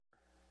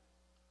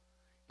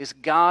is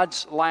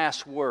God's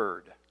last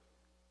word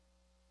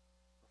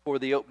before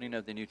the opening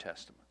of the New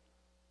Testament.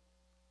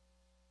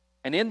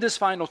 And in this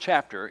final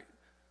chapter,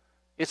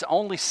 it's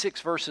only 6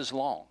 verses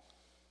long.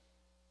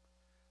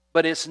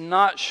 But it's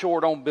not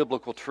short on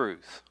biblical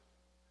truth.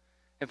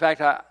 In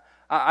fact,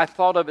 I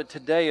thought of it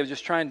today. I was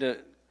just trying to,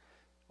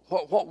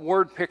 what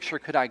word picture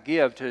could I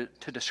give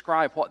to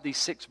describe what these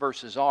 6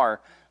 verses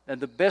are? And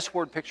the best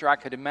word picture I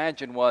could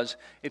imagine was,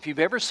 if you've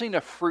ever seen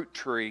a fruit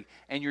tree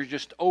and you're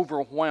just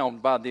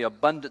overwhelmed by the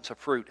abundance of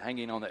fruit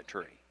hanging on that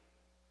tree.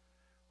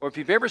 Or if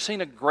you've ever seen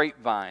a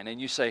grapevine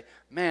and you say,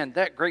 man,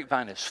 that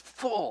grapevine is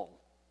full.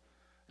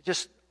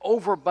 Just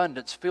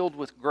overabundance filled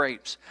with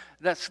grapes.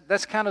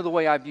 That's kind of the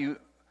way I view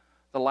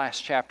the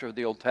last chapter of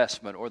the Old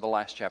Testament or the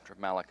last chapter of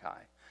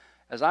Malachi.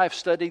 As I have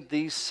studied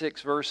these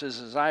 6 verses,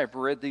 as I have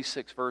read these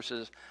 6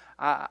 verses,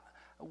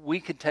 we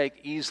could take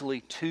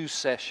easily 2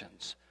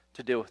 sessions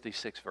to deal with these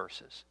 6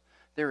 verses.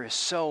 There is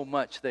so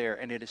much there,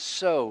 and it is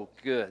so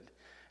good.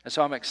 And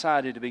so I'm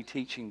excited to be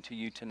teaching to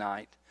you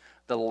tonight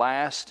the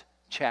last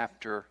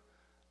chapter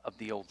of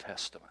the Old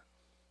Testament.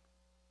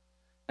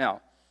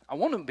 Now, I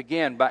want to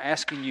begin by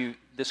asking you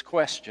this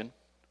question.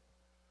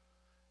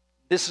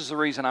 This is the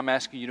reason I'm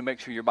asking you to make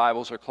sure your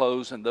Bibles are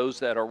closed, and those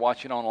that are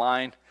watching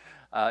online,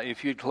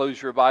 if you'd close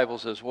your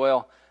Bibles as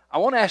well. I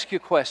want to ask you a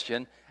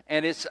question,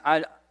 and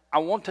I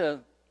want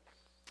to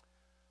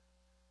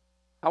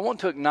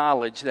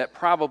acknowledge that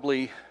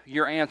probably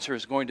your answer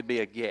is going to be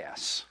a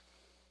guess.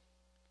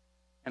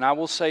 And I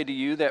will say to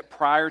you that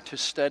prior to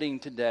studying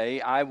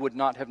today, I would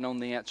not have known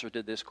the answer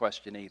to this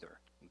question either.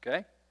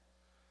 Okay?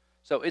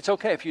 So it's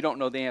okay if you don't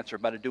know the answer,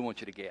 but I do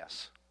want you to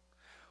guess.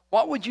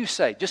 What would you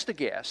say, just a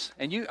guess,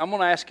 and I'm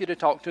going to ask you to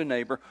talk to a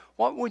neighbor,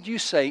 what would you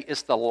say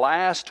is the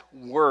last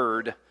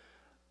word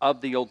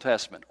of the Old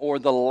Testament, or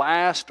the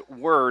last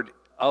word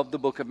of the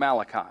book of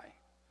Malachi?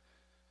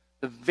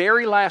 The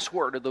very last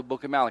word of the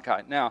book of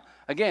Malachi. Now,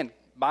 again,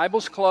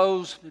 Bible's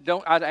closed.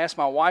 I'd asked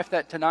my wife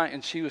that tonight,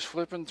 and she was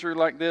flipping through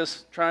like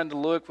this, trying to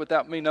look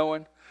without me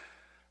knowing.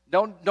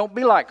 Don't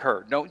be like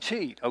her. Don't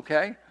cheat,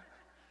 okay?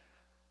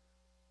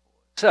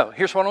 So,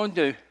 here's what I'm going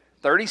to do.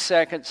 30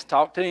 seconds,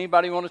 talk to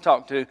anybody you want to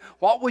talk to.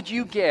 What would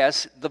you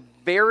guess the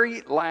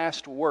very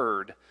last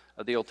word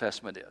of the Old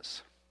Testament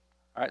is?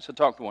 All right, so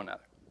talk to one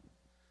another.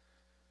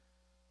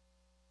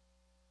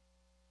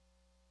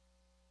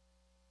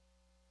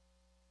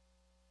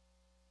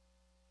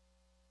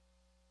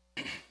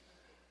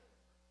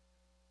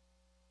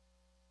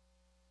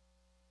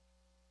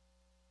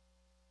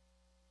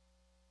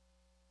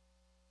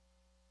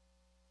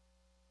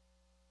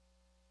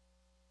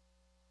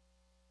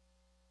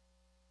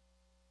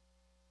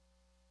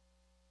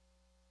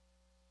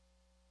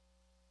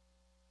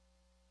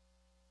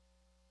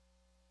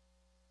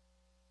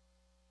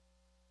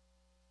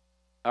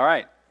 All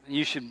right,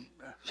 you should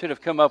have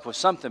come up with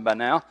something by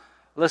now.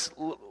 Let's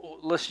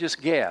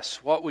just guess.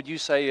 What would you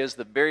say is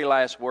the very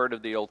last word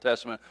of the Old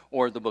Testament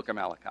or the book of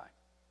Malachi?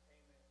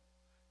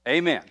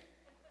 Amen.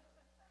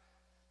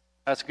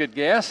 That's a good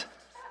guess.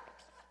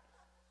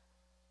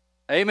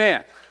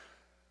 Amen.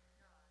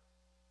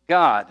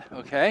 God,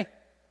 okay.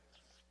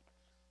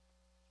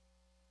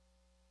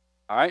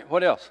 All right,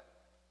 what else?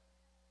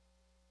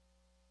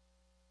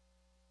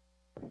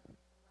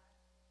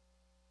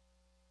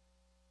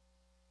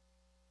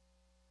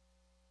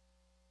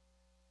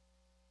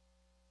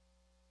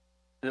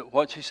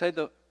 What'd she say?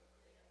 The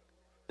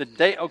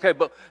day. Okay,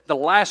 but the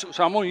last.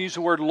 So I'm going to use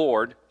the word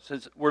Lord,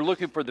 since we're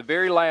looking for the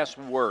very last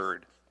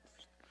word.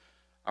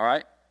 All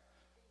right.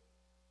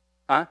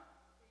 Huh?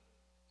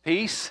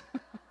 Peace.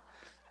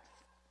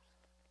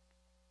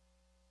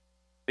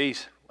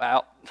 Peace.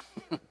 Wow.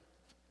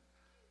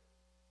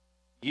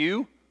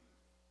 You? Is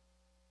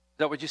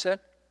that what you said?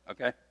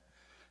 Okay.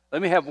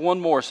 Let me have one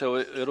more, so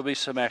it'll be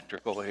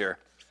symmetrical here.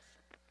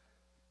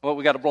 Well,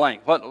 we got a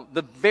blank. What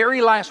the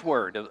very last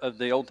word of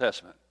the Old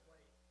Testament?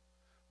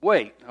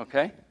 Wait,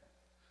 okay.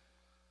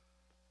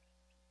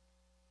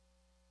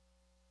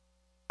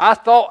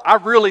 I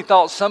really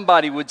thought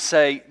somebody would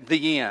say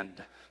the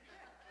end.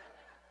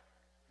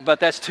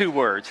 But that's 2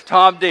 words.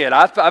 Tom did.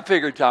 I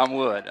figured Tom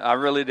would. I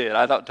really did.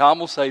 I thought Tom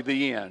will say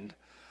the end.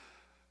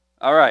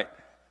 All right.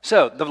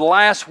 So, the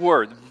last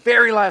word, the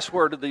very last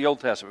word of the Old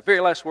Testament,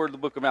 very last word of the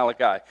book of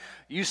Malachi.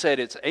 You said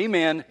it's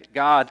Amen,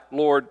 God,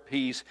 Lord,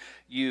 peace,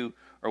 you,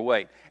 or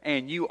wait.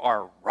 And you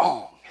are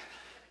wrong.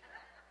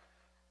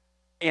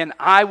 And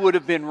I would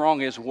have been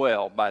wrong as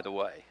well, by the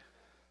way.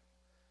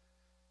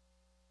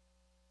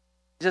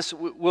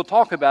 We'll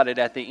talk about it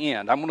at the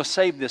end. I'm going to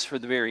save this for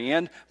the very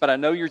end, but I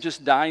know you're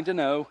just dying to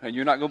know, and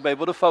you're not going to be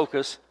able to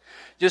focus.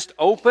 Just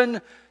open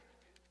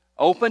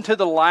to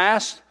the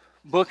last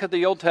book of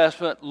the Old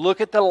Testament. Look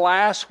at the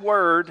last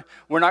word.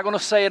 We're not going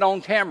to say it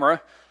on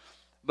camera,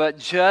 but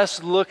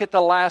just look at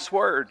the last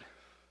word.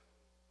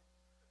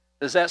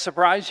 Does that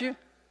surprise you?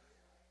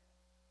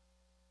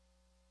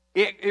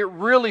 It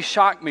really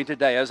shocked me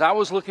today. As I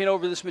was looking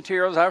over this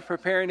material, as I was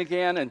preparing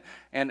again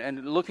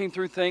and looking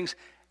through things,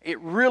 it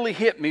really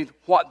hit me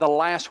what the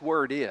last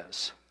word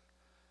is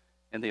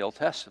in the Old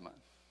Testament.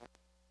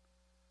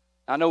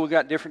 I know we've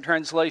got different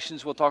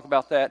translations. We'll talk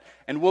about that.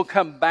 And we'll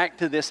come back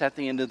to this at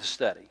the end of the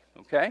study.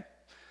 Okay?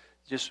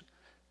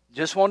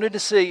 Just wanted to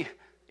see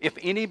if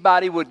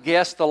anybody would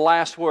guess the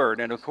last word.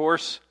 And of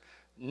course,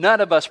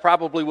 none of us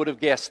probably would have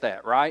guessed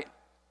that, right?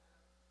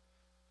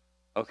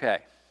 Okay.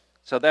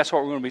 So that's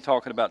what we're going to be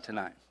talking about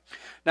tonight.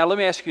 Now let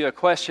me ask you a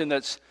question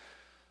that's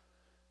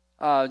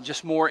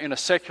just more in a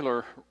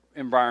secular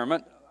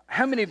environment.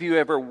 How many of you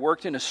ever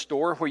worked in a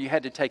store where you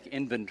had to take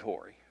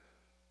inventory?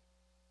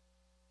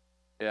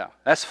 Yeah,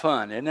 that's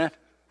fun, isn't it?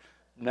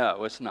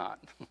 No, it's not.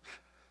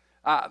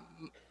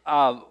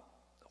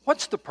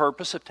 What's the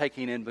purpose of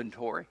taking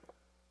inventory?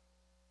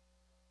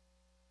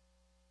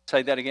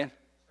 Say that again.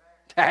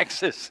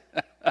 Taxes.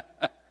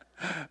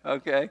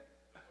 Okay.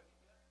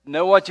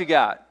 Know what you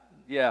got.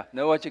 Yeah,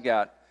 know what you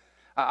got.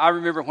 I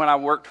remember when I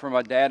worked for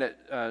my dad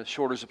at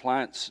Shorter's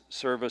Appliance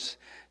Service,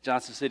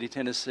 Johnson City,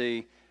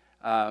 Tennessee.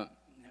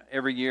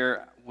 Every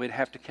year we'd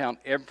have to count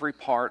every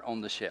part on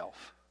the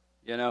shelf,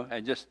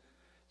 and just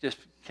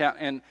count,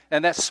 and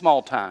that's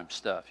small time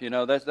stuff,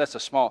 that's a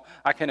small.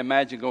 I can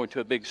imagine going to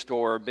a big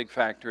store, a big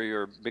factory,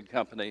 or a big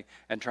company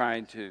and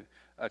trying to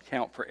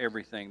account for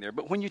everything there.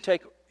 But when you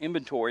take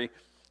inventory,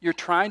 you're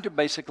trying to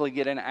basically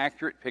get an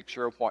accurate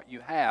picture of what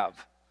you have,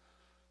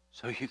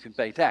 so you can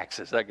pay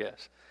taxes, I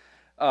guess.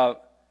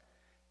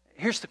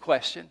 Here's the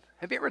question.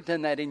 Have you ever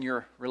done that in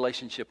your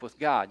relationship with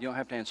God? You don't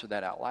have to answer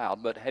that out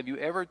loud, but have you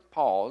ever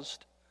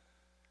paused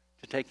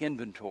to take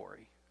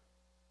inventory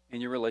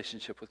in your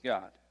relationship with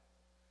God?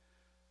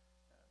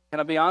 Can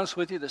I be honest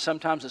with you that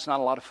sometimes it's not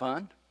a lot of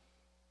fun?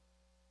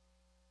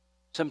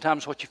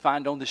 Sometimes what you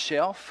find on the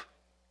shelf,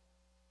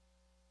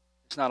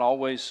 it's not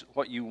always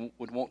what you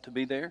would want to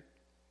be there.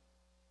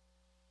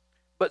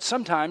 But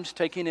sometimes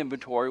taking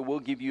inventory will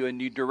give you a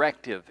new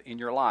directive in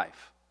your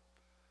life.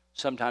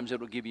 Sometimes it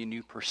will give you a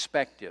new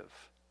perspective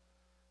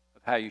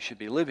of how you should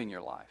be living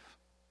your life.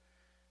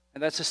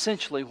 And that's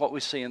essentially what we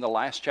see in the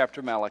last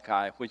chapter of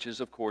Malachi, which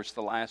is, of course,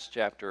 the last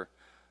chapter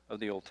of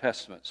the Old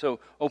Testament. So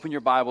open your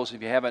Bibles.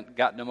 If you haven't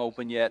gotten them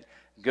open yet,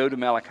 go to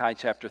Malachi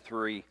chapter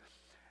 3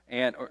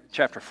 or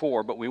chapter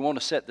 4. But we want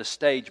to set the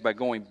stage by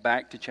going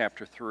back to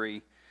chapter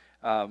 3.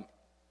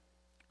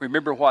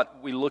 Remember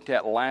what we looked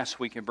at last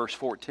week in verse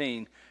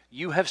 14.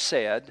 You have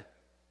said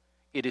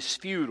it is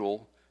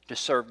futile to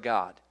serve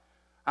God.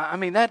 I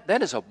mean,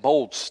 that is a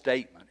bold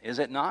statement, is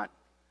it not?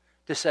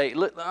 To say,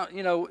 look,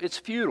 it's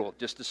futile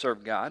just to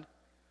serve God.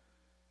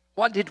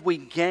 What did we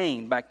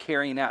gain by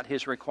carrying out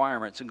His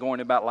requirements and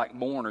going about like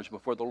mourners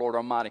before the Lord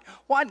Almighty?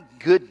 What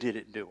good did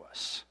it do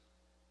us?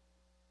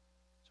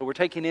 So we're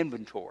taking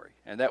inventory,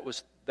 and that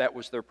was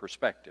their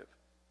perspective.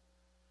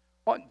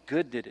 What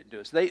good did it do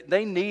us?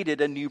 They needed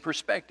a new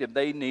perspective.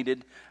 They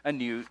needed a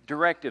new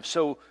directive.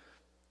 So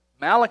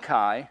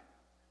Malachi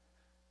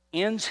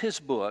ends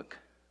his book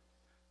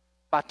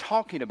by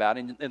talking about,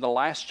 in the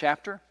last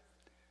chapter,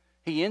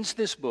 he ends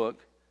this book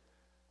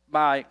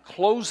by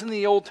closing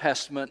the Old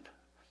Testament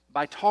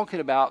by talking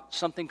about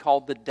something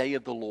called the Day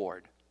of the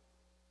Lord.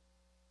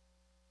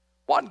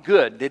 What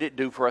good did it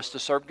do for us to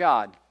serve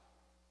God?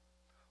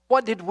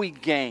 What did we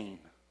gain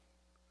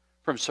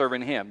from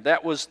serving Him?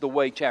 That was the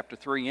way chapter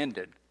 3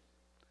 ended.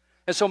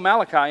 And so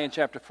Malachi in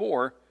chapter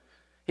 4,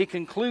 he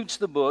concludes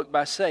the book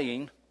by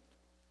saying,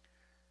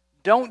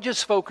 don't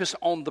just focus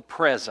on the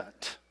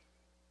present.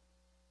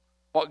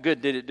 What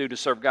good did it do to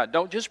serve God?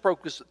 Don't just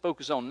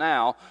focus on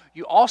now.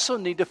 You also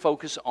need to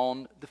focus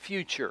on the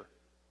future.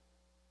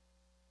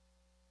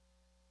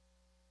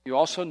 You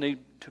also need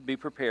to be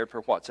prepared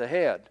for what's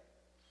ahead.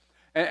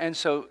 And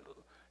so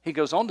he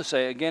goes on to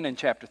say again in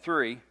chapter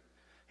 3,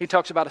 he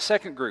talks about a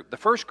second group. The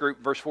first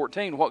group, verse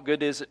 14, what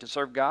good is it to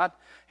serve God?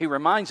 He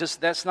reminds us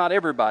that's not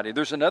everybody.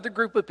 There's another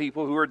group of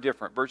people who are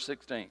different. Verse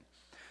 16.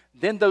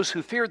 Then those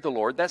who feared the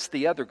Lord, that's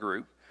the other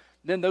group.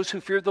 Then those who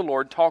feared the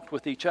Lord talked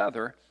with each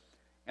other,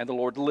 and the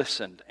Lord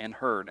listened and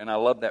heard. And I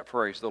love that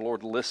phrase, the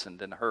Lord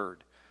listened and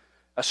heard.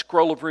 A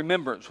scroll of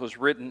remembrance was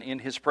written in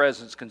His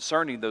presence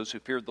concerning those who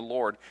feared the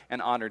Lord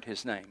and honored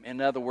His name. In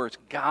other words,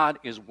 God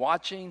is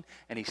watching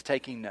and He's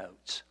taking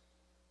notes.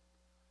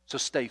 So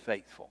stay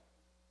faithful.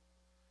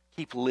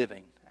 Keep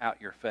living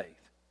out your faith.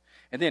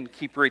 And then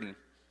keep reading.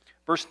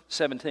 Verse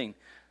 17.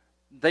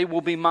 They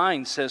will be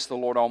mine, says the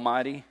Lord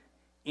Almighty,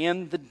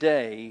 in the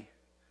day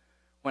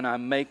when I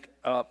make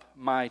up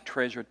my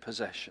treasured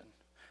possession.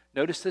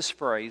 Notice this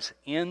phrase,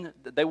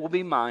 they will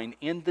be mine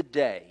in the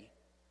day.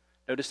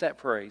 Notice that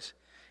phrase,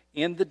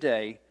 in the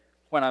day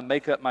when I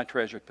make up my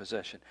treasured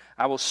possession.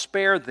 I will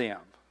spare them.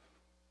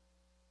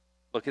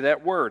 Look at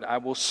that word, I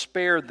will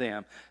spare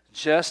them,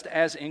 just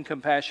as in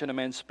compassion a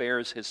man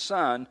spares his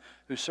son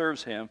who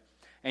serves him.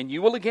 And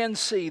you will again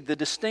see the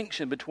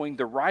distinction between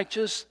the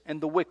righteous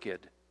and the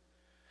wicked,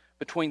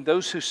 between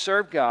those who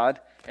serve God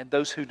and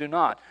those who do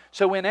not.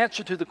 So in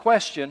answer to the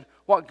question,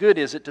 what good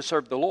is it to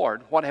serve the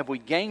Lord? What have we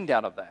gained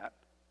out of that?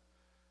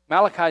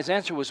 Malachi's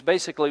answer was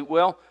basically,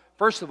 well,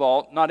 first of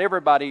all, not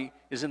everybody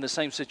is in the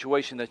same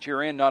situation that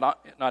you're in.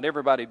 Not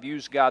everybody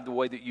views God the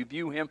way that you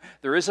view Him.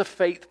 There is a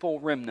faithful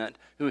remnant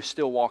who is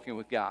still walking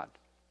with God.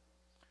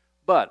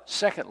 But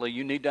secondly,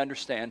 you need to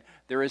understand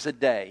there is a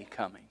day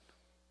coming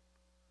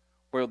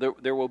where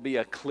there will be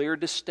a clear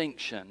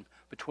distinction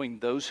between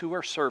those who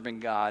are serving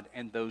God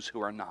and those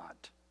who are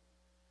not.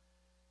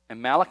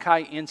 And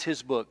Malachi ends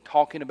his book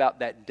talking about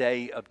that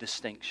day of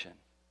distinction.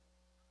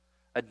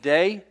 A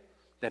day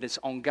that is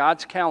on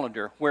God's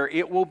calendar where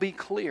it will be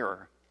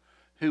clear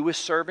who is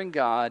serving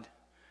God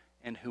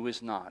and who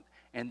is not.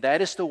 And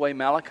that is the way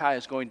Malachi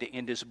is going to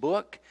end his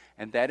book,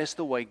 and that is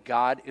the way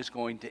God is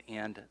going to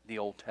end the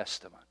Old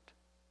Testament.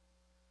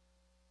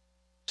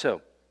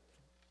 So,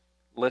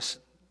 let's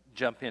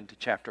jump into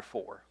chapter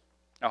 4.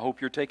 I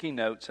hope you're taking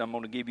notes. I'm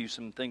going to give you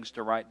some things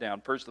to write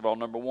down. First of all,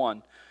 number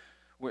one,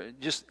 we're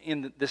just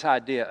in this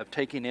idea of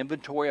taking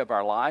inventory of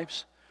our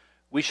lives.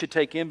 We should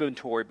take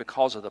inventory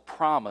because of the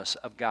promise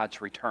of God's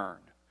return.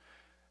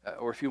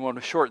 Or if you want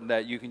to shorten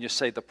that, you can just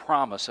say the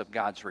promise of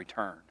God's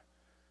return.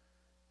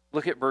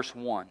 Look at verse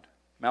 1.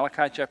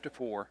 Malachi chapter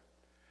 4,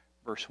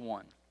 verse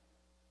 1.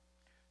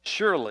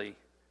 Surely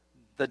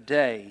the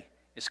day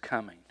is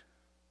coming.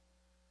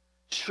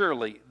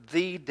 Surely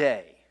the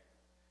day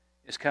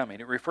is coming.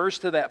 It refers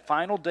to that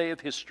final day of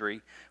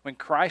history when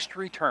Christ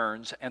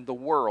returns and the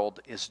world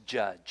is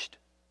judged.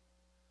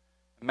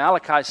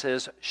 Malachi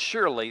says,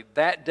 surely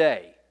that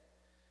day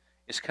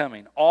is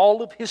coming.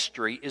 All of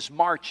history is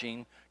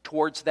marching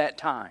towards that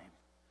time.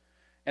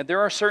 And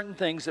there are certain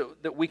things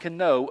that we can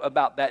know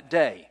about that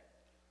day.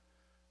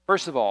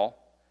 First of all,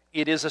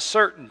 it is a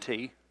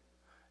certainty,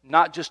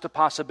 not just a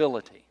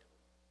possibility.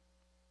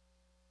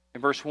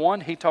 In verse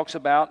 1, he talks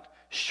about,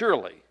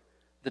 surely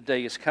the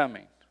day is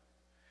coming.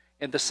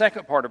 In the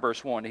second part of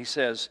verse 1, he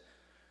says,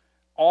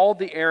 all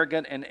the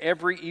arrogant and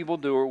every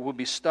evildoer will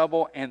be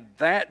stubble, and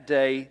that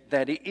day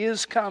that it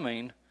is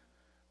coming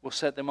will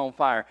set them on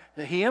fire.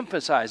 He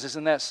emphasizes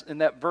in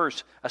that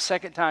verse a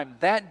second time,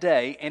 that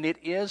day, and it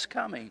is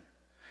coming.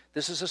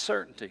 This is a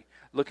certainty.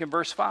 Look in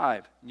verse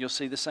 5, and you'll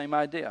see the same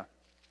idea.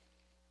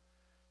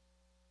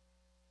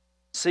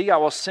 See, I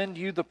will send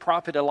you the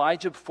prophet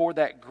Elijah before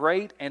that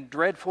great and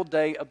dreadful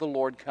day of the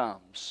Lord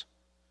comes.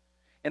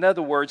 In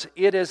other words,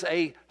 it is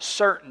a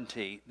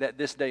certainty that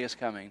this day is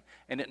coming.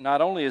 And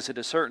not only is it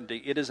a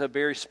certainty, it is a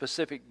very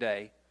specific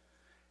day.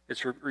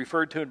 It's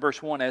referred to in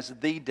verse 1 as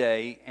the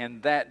day,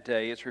 and that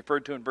day. It's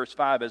referred to in verse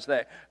 5 as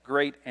that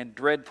great and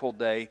dreadful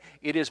day.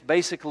 It is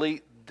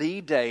basically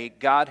the day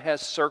God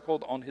has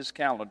circled on His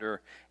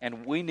calendar,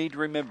 and we need to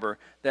remember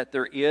that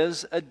there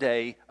is a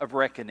day of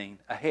reckoning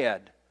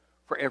ahead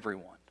for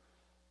everyone.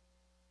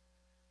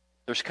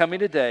 There's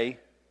coming a day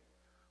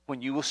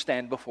when you will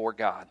stand before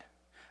God.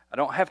 I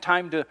don't have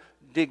time to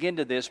dig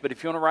into this, but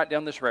if you want to write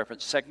down this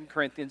reference, 2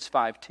 Corinthians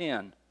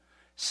 5:10.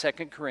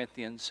 2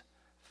 Corinthians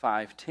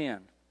 5:10.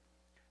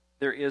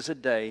 There is a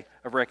day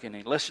of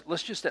reckoning. Let's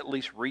just at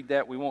least read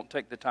that. We won't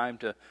take the time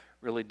to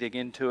really dig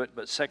into it,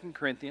 but 2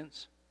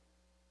 Corinthians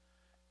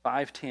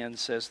 5:10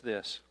 says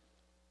this.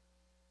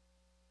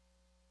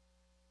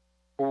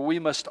 For we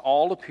must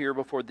all appear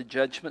before the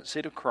judgment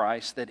seat of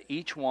Christ, that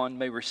each one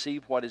may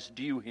receive what is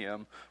due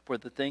him for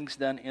the things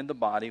done in the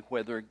body,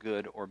 whether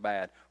good or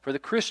bad. For the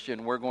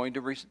Christian, we're going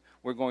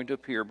to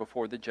appear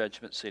before the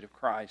judgment seat of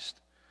Christ.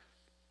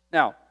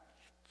 Now,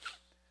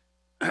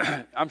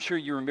 I'm sure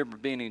you remember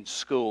being in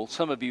school.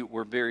 Some of you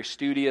were very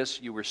studious.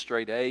 You were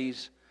straight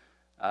A's.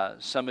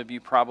 Some of you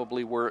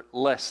probably were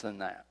less than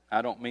that.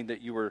 I don't mean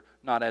that you were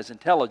not as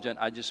intelligent.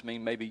 I just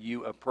mean maybe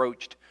you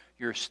approached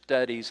your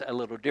studies a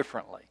little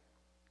differently.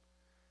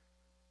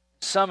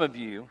 Some of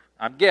you,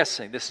 I'm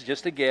guessing, this is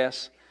just a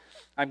guess,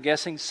 I'm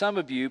guessing some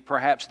of you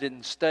perhaps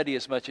didn't study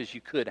as much as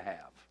you could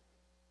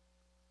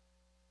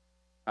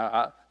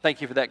have.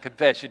 Thank you for that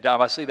confession,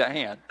 Dom. I see that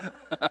hand.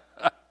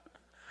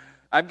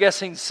 I'm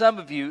guessing some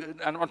of you,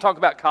 I'm going to talk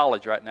about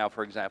college right now,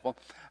 for example.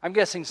 I'm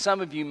guessing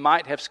some of you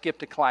might have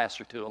skipped a class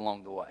or two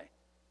along the way.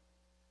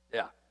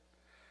 Yeah.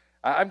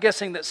 I'm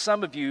guessing that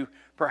some of you,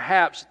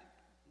 perhaps,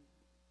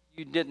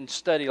 you didn't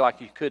study like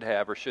you could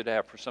have or should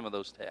have for some of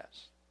those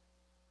tests.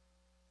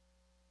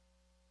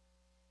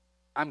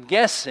 I'm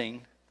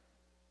guessing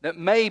that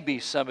maybe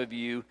some of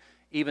you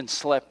even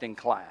slept in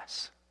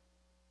class,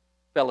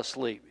 fell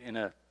asleep in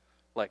a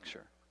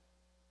lecture.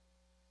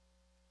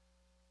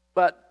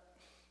 But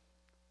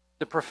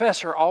the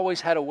professor always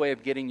had a way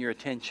of getting your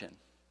attention,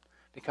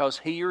 because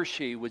he or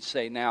she would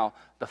say, now,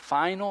 the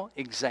final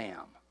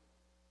exam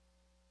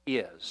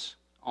is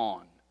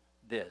on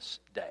this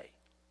day.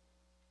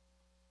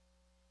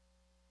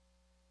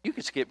 You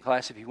can skip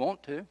class if you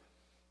want to.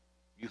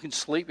 You can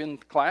sleep in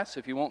class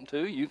if you want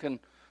to. You can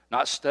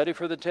not study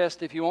for the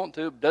test if you want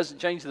to. It doesn't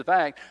change the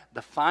fact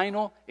the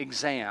final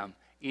exam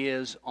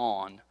is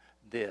on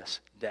this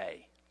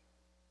day.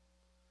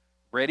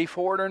 Ready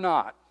for it or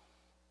not,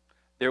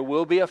 there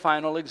will be a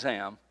final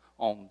exam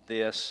on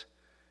this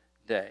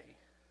day.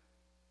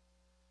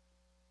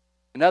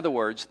 In other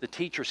words, the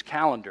teacher's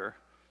calendar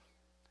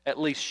at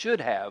least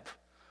should have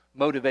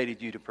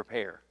motivated you to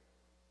prepare.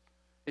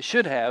 It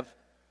should have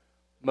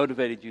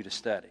motivated you to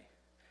study.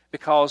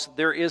 Because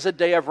there is a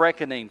day of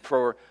reckoning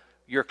for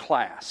your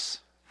class,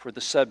 for the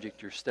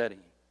subject you're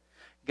studying.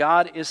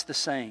 God is the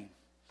same.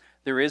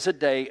 There is a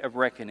day of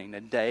reckoning,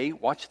 a day,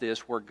 watch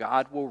this, where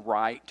God will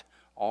right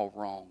all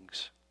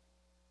wrongs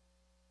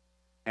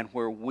and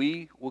where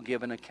we will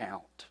give an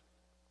account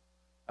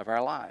of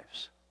our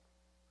lives.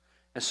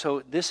 And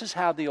so this is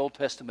how the Old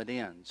Testament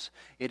ends.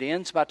 It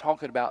ends by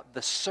talking about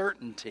the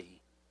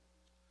certainty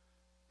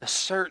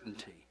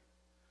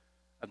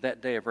of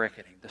that day of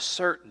reckoning, the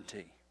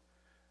certainty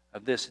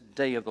of this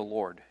day of the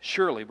Lord.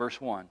 Surely, verse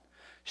 1,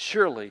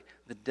 surely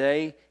the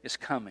day is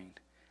coming.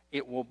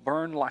 It will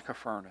burn like a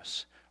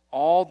furnace.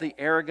 All the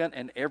arrogant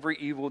and every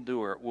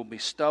evildoer will be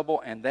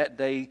stubble, and that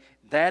day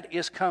that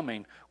is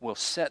coming will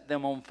set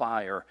them on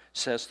fire,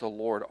 says the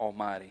Lord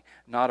Almighty.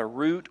 Not a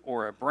root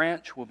or a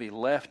branch will be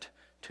left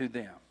to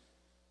them.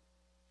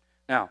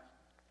 Now,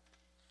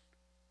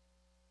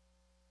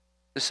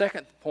 the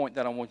second point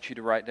that I want you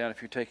to write down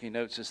if you're taking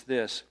notes is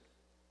this.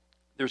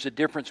 There's a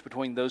difference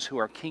between those who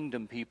are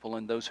kingdom people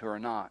and those who are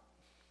not.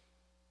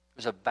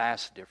 There's a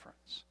vast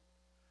difference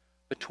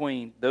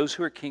between those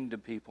who are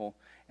kingdom people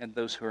and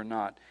those who are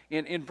not.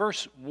 In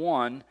verse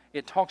 1,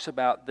 it talks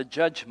about the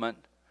judgment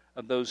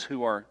of those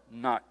who are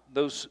not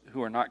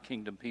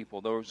kingdom people,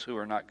 those who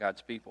are not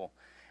God's people.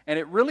 And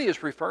it really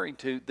is referring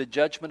to the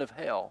judgment of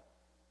hell.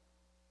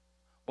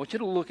 I want you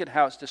to look at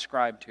how it's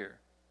described here.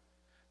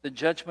 The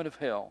judgment of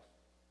hell.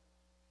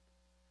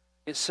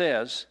 It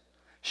says,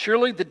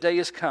 surely the day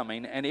is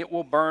coming, and it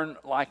will burn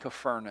like a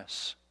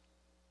furnace.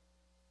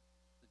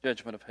 The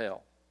judgment of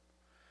hell.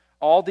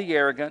 All the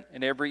arrogant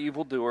and every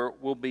evildoer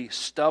will be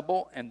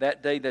stubble, and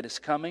that day that is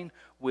coming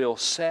will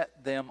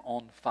set them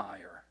on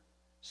fire,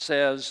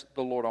 says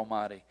the Lord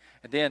Almighty.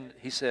 And then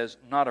he says,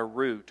 not a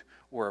root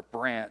or a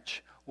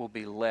branch will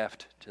be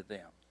left to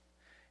them.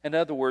 In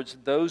other words,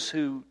 those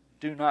who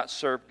do not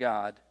serve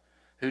God,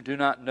 who do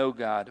not know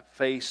God,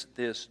 face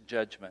this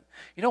judgment.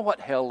 You know what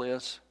hell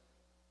is?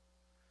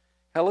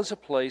 Hell is a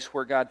place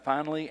where God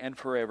finally and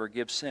forever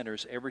gives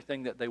sinners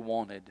everything that they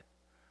wanted,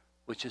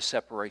 which is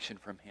separation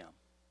from Him.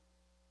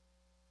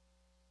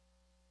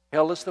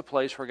 Hell is the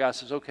place where God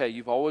says, okay,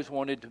 you've always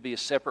wanted to be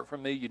separate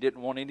from me. You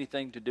didn't want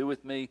anything to do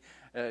with me.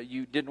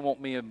 You didn't want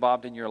me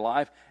involved in your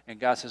life. And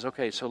God says,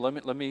 okay, so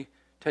let me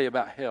tell you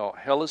about hell.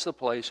 Hell is the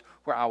place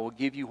where I will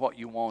give you what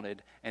you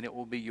wanted, and it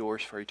will be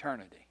yours for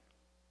eternity.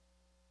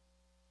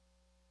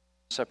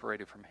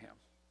 Separated from Him.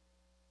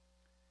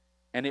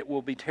 And it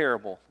will be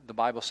terrible. The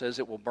Bible says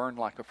it will burn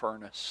like a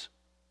furnace.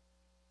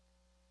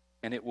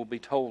 And it will be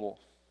total.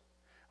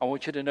 I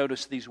want you to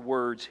notice these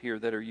words here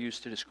that are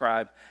used to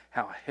describe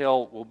how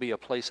hell will be a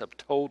place of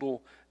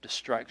total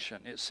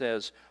destruction. It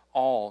says,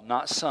 all,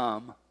 not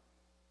some,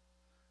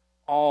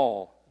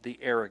 all the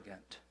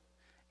arrogant,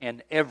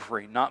 and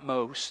every, not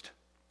most,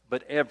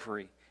 but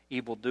every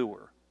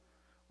evildoer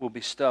will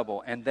be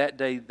stubble, and that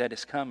day that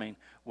is coming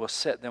will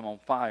set them on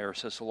fire,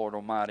 says the Lord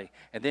Almighty.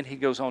 And then he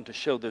goes on to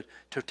show the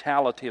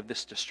totality of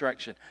this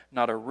destruction.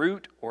 Not a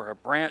root or a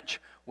branch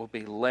will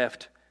be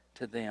left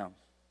to them.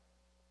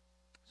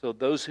 So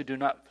those who do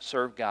not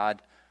serve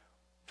God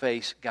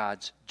face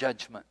God's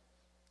judgment.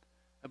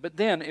 But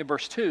then in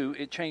verse 2,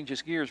 it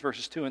changes gears,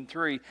 verses 2 and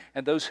 3,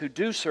 and those who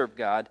do serve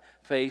God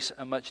face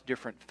a much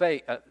different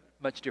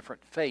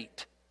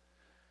fate.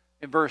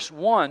 In verse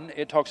 1,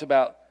 it talks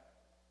about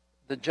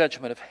the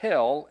judgment of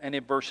hell, and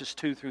in verses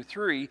 2 through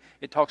 3,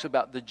 it talks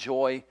about the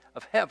joy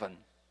of heaven.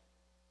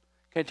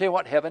 Can I tell you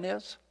what heaven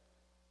is?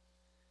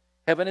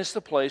 Heaven is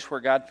the place where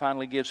God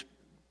finally gives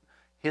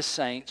His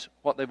saints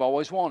what they've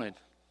always wanted,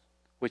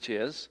 which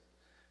is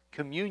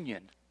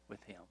communion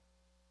with Him.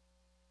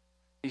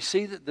 You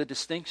see the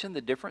distinction, the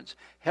difference?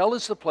 Hell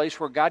is the place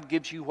where God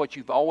gives you what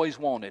you've always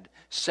wanted,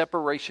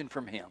 separation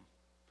from Him.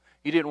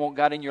 You didn't want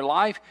God in your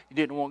life. You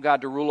didn't want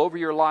God to rule over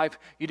your life.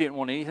 You didn't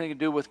want anything to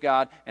do with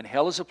God. And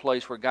hell is a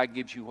place where God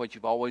gives you what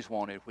you've always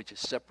wanted, which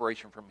is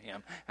separation from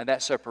Him. And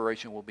that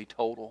separation will be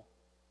total,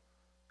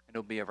 and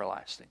it'll be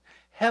everlasting.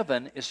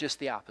 Heaven is just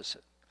the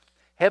opposite.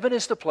 Heaven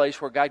is the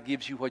place where God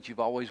gives you what you've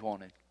always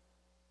wanted.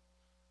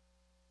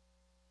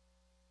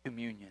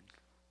 Communion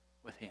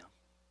with Him.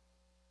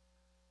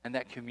 And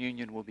that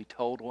communion will be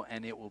total,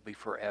 and it will be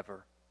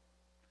forever.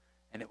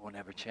 And it will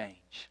never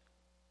change.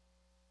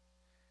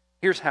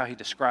 Here's how he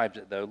describes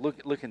it, though.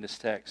 Look in this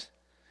text.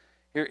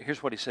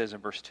 Here's what he says in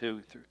verse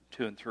 2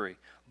 and 3.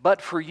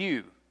 But for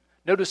you,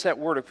 notice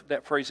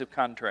that phrase of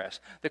contrast.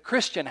 The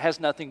Christian has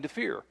nothing to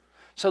fear.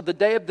 So the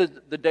day of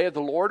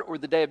the Lord or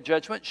the day of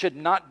judgment should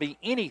not be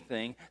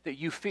anything that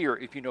you fear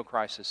if you know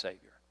Christ as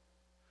Savior.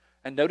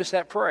 And notice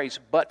that phrase,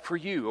 but for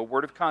you, a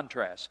word of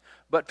contrast.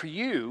 But for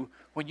you,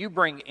 when you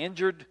bring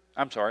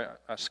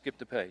I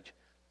skipped a page.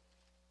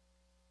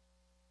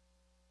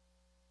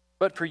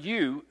 But for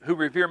you who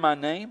revere my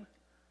name,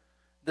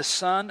 the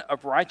Son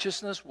of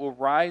Righteousness will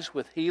rise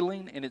with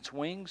healing in its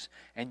wings,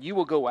 and you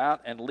will go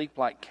out and leap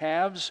like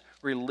calves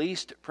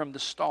released from the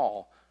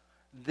stall.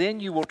 Then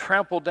you will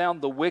trample down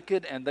the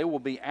wicked, and they will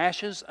be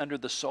ashes under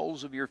the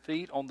soles of your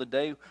feet on the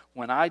day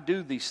when I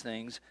do these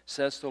things,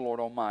 says the Lord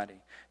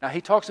Almighty. Now,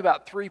 he talks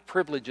about 3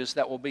 privileges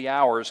that will be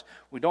ours.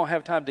 We don't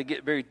have time to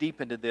get very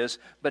deep into this,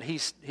 but he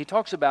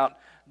talks about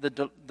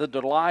the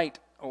delight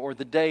or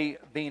the day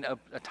being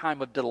a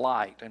time of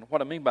delight. And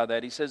what I mean by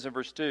that, he says in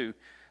verse 2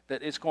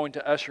 that it's going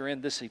to usher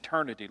in this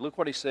eternity. Look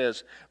what he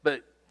says.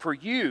 But for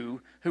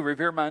you who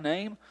revere my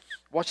name,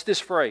 watch this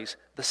phrase.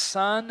 The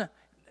Son,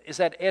 is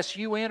that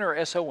S-U-N or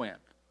S-O-N?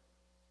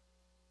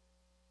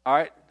 All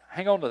right,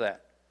 hang on to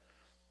that.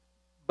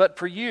 But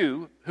for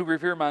you who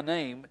revere my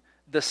name,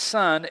 the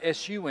Son,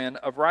 S-U-N,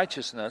 of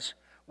righteousness,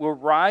 will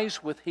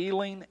rise with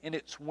healing in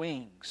its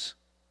wings.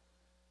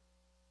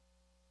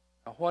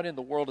 Now, what in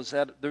the world is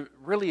that? There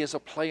really is a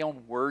play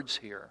on words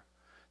here.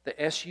 The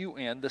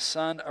S-U-N, the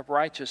Son of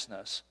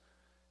righteousness.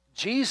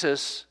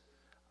 Jesus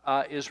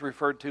is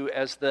referred to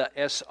as the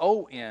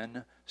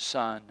S-O-N,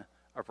 Son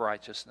of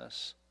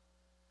righteousness.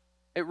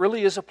 It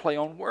really is a play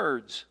on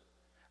words.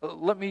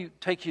 Let me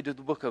take you to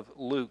the book of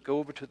Luke. Go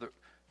over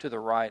to the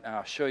right, and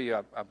I'll show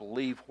you, I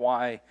believe,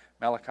 why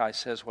Malachi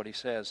says what he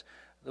says.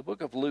 The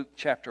book of Luke,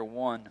 chapter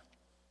 1.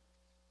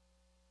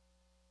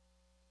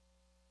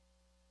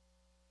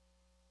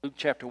 Luke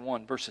chapter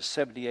 1, verses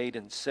 78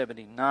 and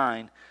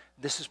 79.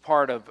 This is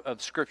part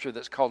of Scripture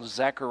that's called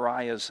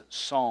Zechariah's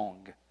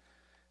song.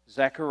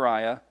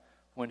 Zechariah,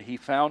 when he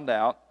found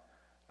out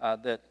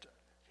that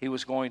he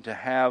was going to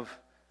have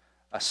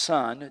a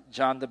son,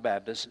 John the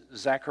Baptist,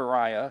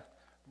 Zechariah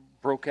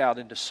broke out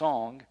into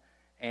song,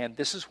 and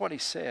this is what he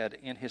said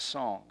in his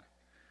song.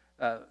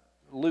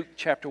 Luke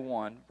chapter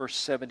 1, verse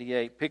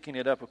 78, picking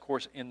it up, of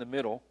course, in the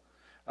middle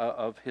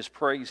of his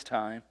praise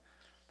time.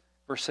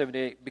 Verse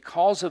 78,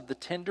 because of the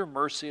tender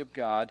mercy of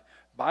God,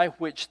 by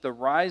which the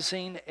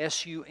rising,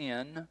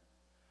 S-U-N,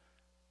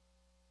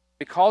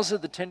 because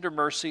of the tender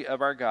mercy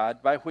of our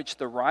God, by which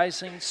the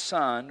rising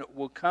sun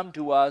will come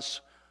to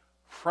us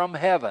from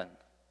heaven.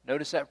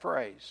 Notice that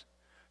phrase.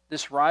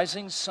 This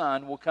rising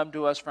sun will come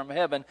to us from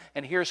heaven,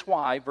 and here's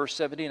why, verse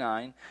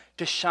 79,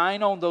 to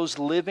shine on those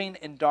living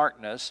in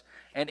darkness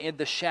and in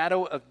the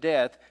shadow of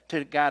death,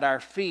 to guide our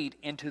feet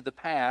into the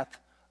path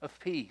of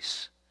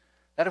peace.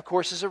 That, of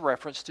course, is a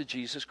reference to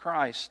Jesus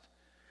Christ.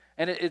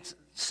 And it's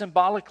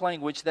symbolic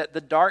language that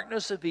the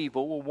darkness of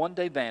evil will one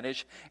day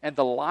vanish and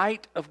the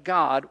light of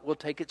God will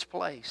take its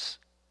place.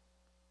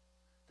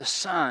 The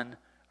Son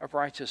of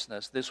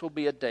righteousness. This will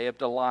be a day of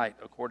delight,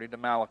 according to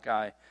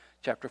Malachi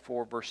chapter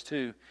 4, verse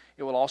 2.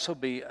 It will also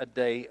be a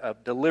day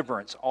of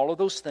deliverance. All of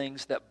those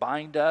things that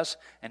bind us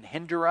and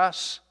hinder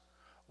us,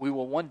 we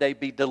will one day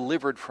be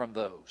delivered from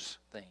those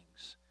things.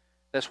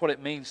 That's what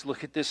it means.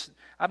 Look at this.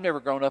 I've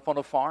never grown up on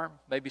a farm.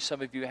 Maybe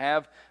some of you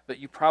have, but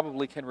you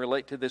probably can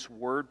relate to this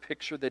word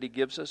picture that he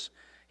gives us.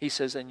 He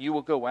says, and you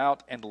will go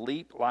out and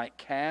leap like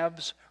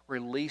calves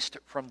released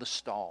from the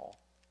stall.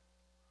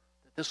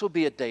 This will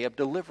be a day of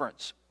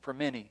deliverance for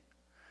many.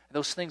 And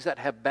those things that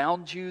have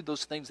bound you,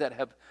 those things that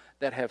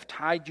have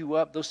tied you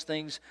up, those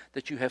things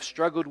that you have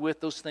struggled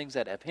with, those things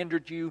that have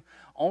hindered you,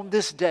 on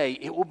this day,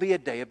 it will be a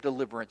day of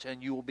deliverance,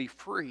 and you will be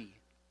free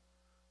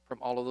from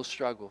all of those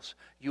struggles.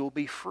 You will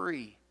be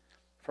free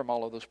from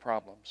all of those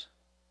problems.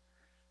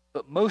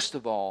 But most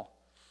of all,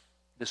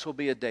 this will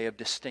be a day of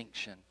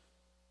distinction.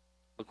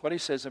 Look what he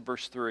says in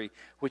verse 3,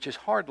 which is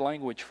hard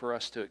language for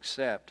us to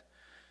accept.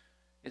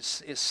 It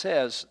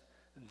says,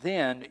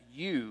 then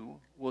you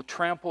will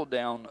trample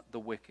down the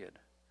wicked.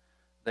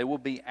 They will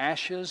be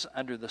ashes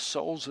under the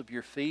soles of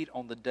your feet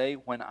on the day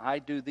when I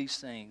do these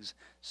things,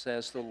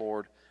 says the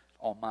Lord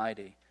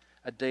Almighty.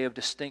 A day of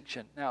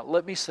distinction. Now,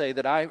 let me say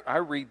that I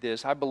read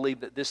this, I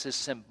believe that this is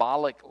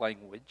symbolic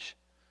language,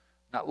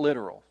 not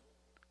literal.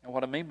 And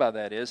what I mean by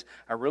that is,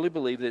 I really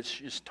believe that it's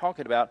just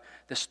talking about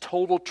this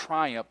total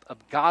triumph of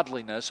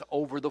godliness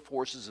over the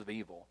forces of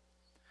evil.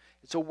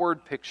 It's a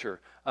word picture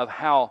of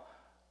how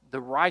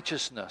the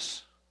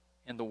righteousness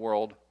in the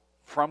world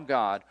from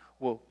God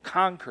will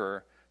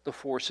conquer the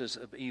forces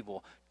of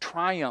evil,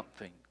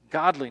 triumphing.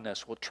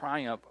 Godliness will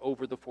triumph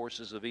over the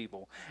forces of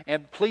evil.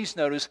 And please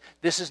notice,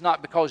 this is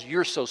not because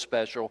you're so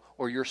special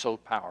or you're so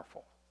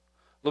powerful.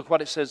 Look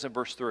what it says in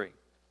verse 3.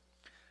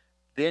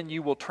 Then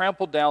you will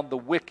trample down the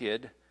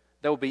wicked.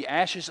 There will be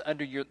ashes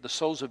under the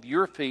soles of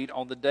your feet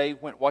on the day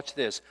when, watch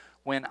this,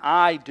 when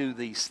I do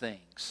these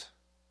things,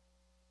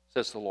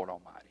 says the Lord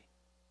Almighty.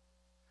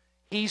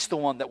 He's the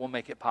one that will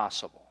make it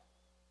possible.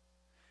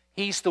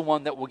 He's the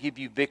one that will give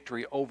you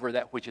victory over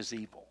that which is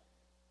evil.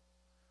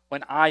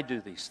 When I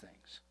do these things.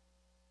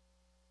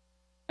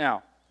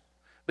 Now,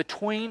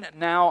 between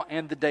now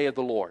and the day of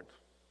the Lord,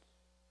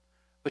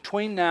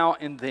 between now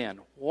and then,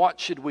 what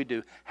should we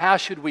do? How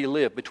should we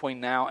live between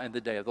now and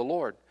the day of the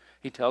Lord?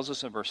 He tells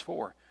us in verse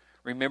 4,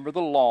 remember the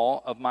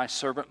law of my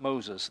servant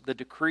Moses, the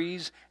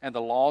decrees and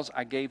the laws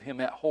I gave him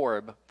at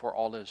Horeb for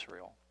all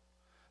Israel.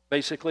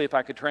 Basically, if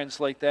I could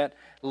translate that,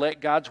 let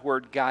God's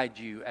word guide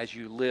you as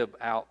you live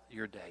out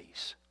your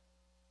days.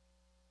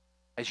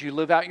 As you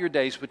live out your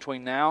days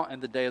between now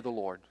and the day of the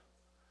Lord.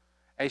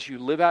 As you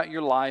live out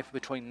your life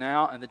between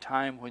now and the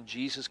time when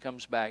Jesus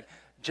comes back,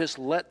 just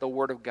let the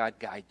Word of God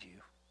guide you.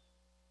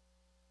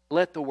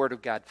 Let the Word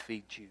of God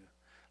feed you.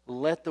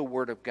 Let the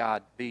Word of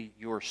God be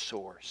your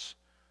source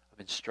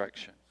of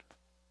instruction.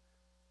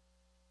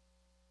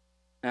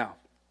 Now,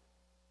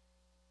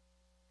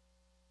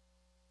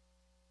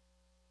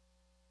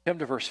 Come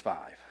to verse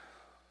 5.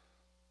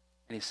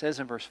 And he says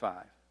in verse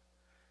 5,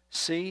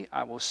 "See,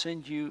 I will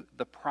send you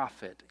the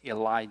prophet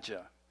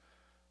Elijah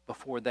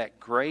before that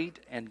great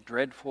and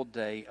dreadful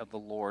day of the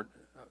Lord,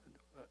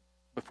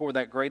 before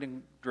that great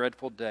and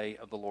dreadful day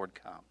of the Lord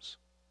comes."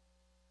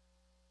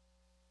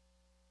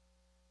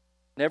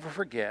 Never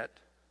forget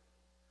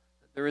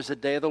that there is a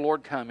day of the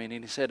Lord coming,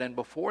 and he said, and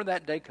before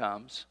that day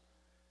comes,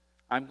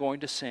 I'm going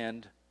to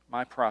send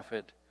my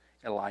prophet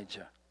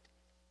Elijah.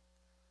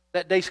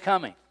 That day's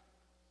coming.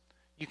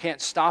 You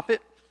can't stop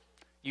it.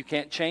 You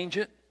can't change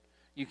it.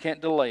 You can't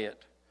delay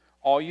it.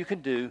 All you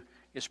can do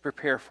is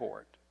prepare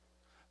for it.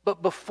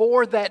 But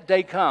before that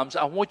day comes,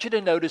 I want you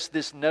to notice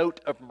this note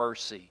of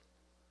mercy.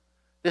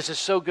 This is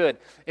so good.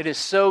 It is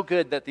so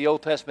good that the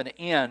Old Testament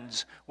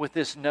ends with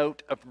this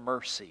note of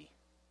mercy.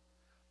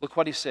 Look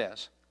what he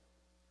says.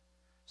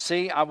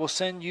 "See, I will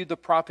send you the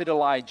prophet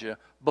Elijah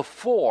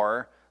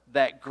before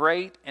that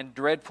great and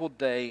dreadful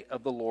day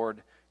of the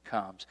Lord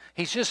comes."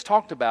 He's just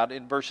talked about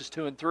in verses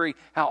 2 and 3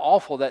 how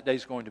awful that day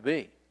is going to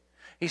be.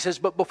 He says,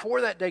 but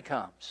before that day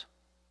comes,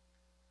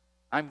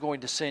 I'm going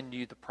to send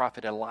you the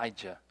prophet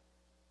Elijah.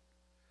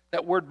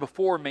 That word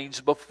before means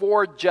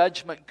before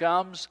judgment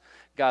comes,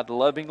 God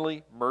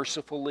lovingly,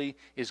 mercifully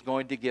is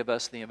going to give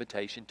us the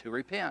invitation to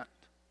repent.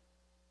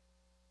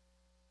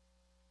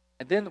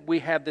 And then we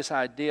have this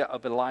idea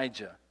of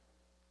Elijah.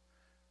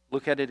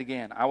 Look at it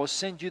again. I will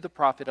send you the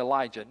prophet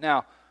Elijah.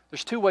 Now,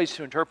 there's two ways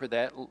to interpret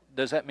that.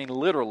 Does that mean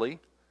literally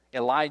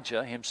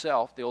Elijah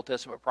himself, the Old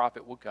Testament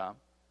prophet, will come?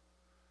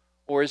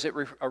 Or is it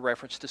a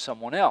reference to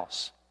someone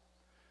else?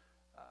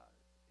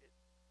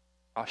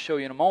 I'll show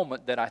you in a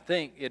moment that I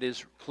think it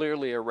is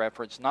clearly a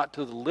reference not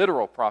to the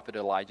literal prophet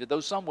Elijah, though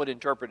some would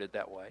interpret it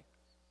that way,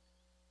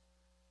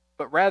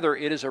 but rather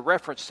it is a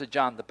reference to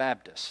John the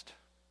Baptist.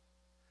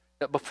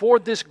 That before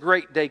this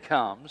great day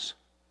comes,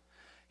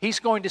 he's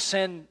going to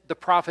send the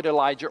prophet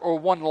Elijah or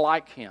one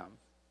like him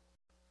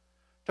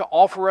to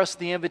offer us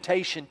the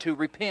invitation to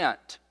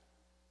repent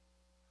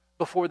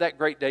before that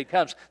great day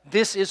comes.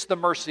 This is the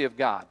mercy of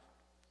God.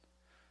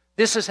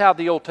 This is how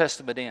the Old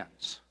Testament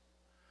ends.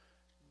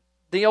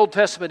 The Old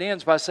Testament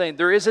ends by saying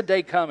there is a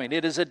day coming.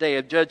 It is a day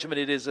of judgment.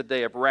 It is a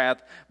day of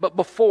wrath. But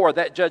before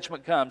that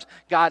judgment comes,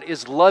 God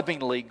is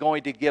lovingly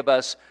going to give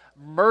us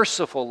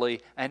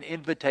mercifully an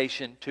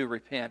invitation to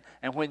repent.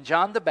 And when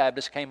John the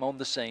Baptist came on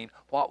the scene,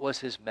 what was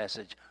his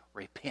message?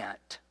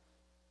 Repent.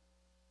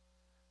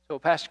 So,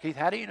 Pastor Keith,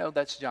 how do you know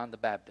that's John the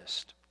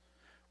Baptist?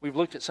 We've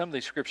looked at some of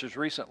these scriptures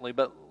recently,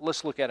 but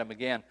let's look at them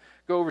again.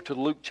 Go over to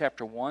Luke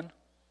chapter 1.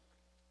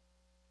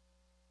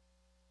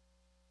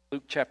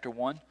 Luke chapter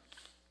 1.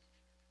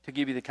 To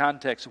give you the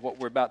context of what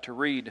we're about to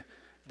read,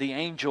 the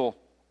angel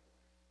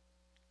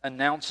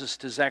announces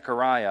to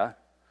Zechariah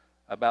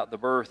about the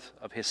birth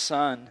of his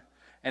son.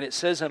 And it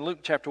says in Luke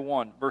chapter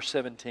 1, verse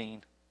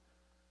 17,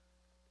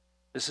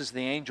 this is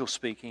the angel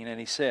speaking, and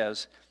he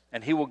says,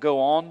 and he will go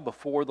on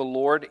before the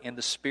Lord in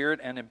the spirit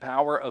and in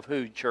power of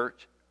who,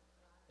 church?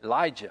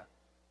 Elijah.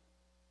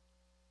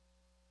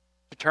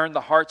 To turn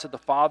the hearts of the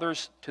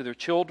fathers to their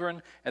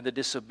children and the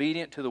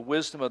disobedient to the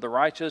wisdom of the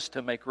righteous,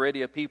 to make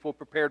ready a people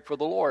prepared for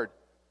the Lord.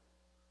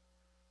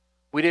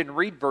 We didn't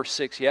read verse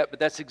 6 yet, but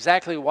that's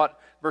exactly what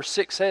verse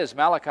 6 says.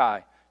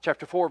 Malachi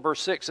chapter 4,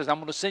 verse 6 says, I'm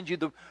going to send you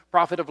the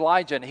prophet of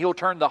Elijah, and he'll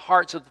turn the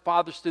hearts of the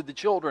fathers to the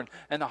children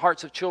and the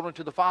hearts of children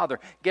to the father.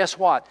 Guess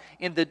what?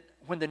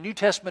 When the New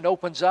Testament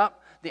opens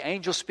up, the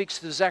angel speaks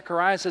to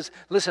Zechariah and says,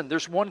 listen,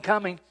 there's one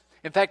coming.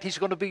 In fact, he's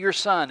going to be your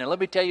son. And let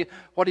me tell you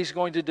what he's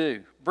going to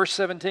do. Verse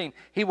 17,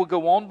 he will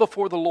go on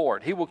before the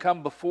Lord. He will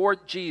come before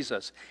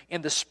Jesus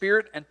in the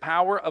spirit and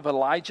power of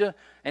Elijah.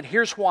 And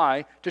here's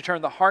why: to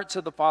turn the hearts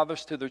of the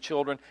fathers to their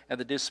children and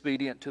the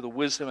disobedient to the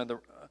wisdom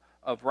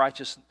of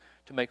righteousness,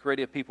 to make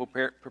ready a people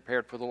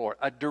prepared for the Lord.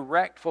 A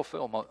direct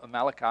fulfillment of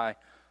Malachi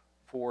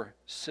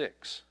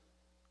 4:6.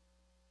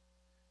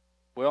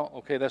 Well,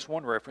 okay, that's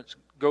one reference.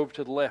 Go over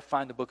to the left,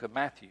 find the book of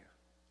Matthew.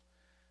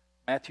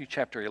 Matthew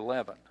chapter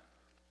 11.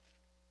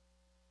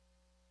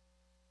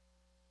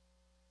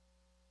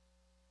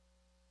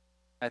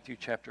 Matthew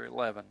chapter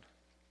 11.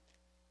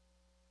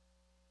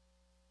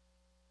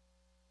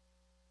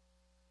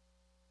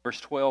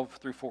 Verse 12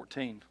 through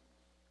 14.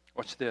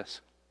 Watch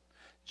this.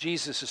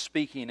 Jesus is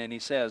speaking and he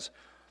says,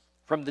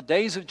 from the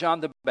days of John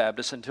the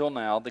Baptist until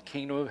now, the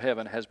kingdom of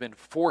heaven has been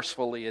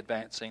forcefully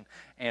advancing,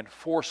 and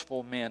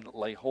forceful men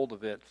lay hold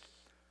of it.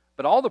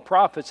 But all the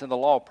prophets in the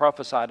law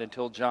prophesied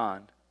until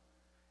John.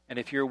 And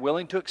if you're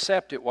willing to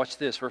accept it, watch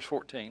this, verse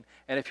 14.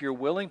 And if you're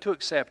willing to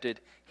accept it,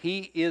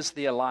 he is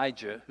the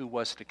Elijah who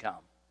was to come.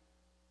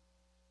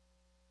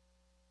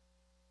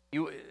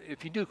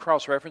 If you do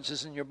cross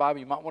references in your Bible,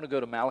 you might want to go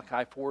to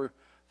Malachi 4,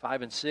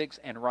 5, and 6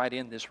 and write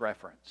in this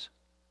reference.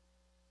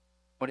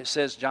 When it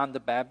says John the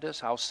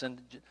Baptist, I'll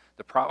send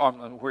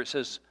where it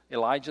says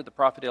Elijah, the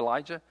prophet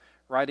Elijah,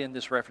 write in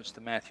this reference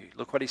to Matthew.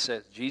 Look what he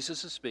says.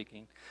 Jesus is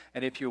speaking,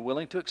 and if you're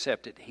willing to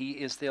accept it, he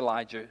is the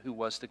Elijah who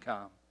was to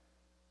come.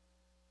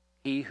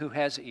 He who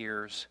has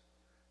ears,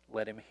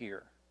 let him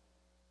hear.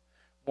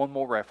 One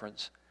more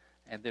reference.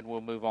 and then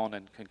we'll move on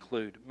and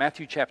conclude.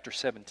 Matthew chapter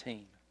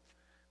 17.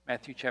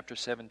 Matthew chapter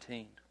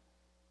 17.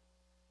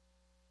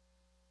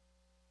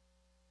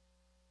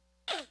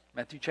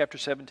 Matthew chapter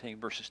 17,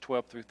 verses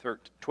 12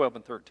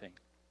 and 13.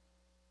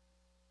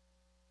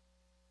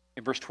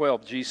 In verse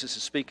 12, Jesus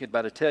is speaking,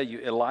 "But I tell you,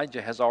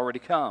 Elijah has already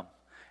come,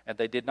 and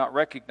they did not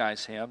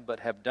recognize him,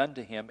 but have done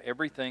to him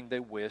everything they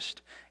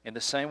wished. In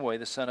the same way,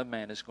 the Son of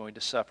Man is going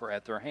to suffer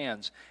at their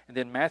hands." And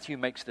then Matthew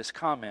makes this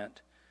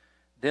comment,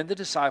 "Then the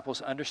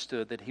disciples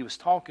understood that he was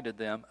talking to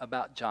them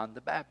about John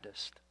the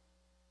Baptist."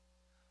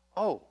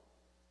 Oh,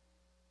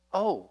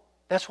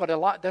 that's what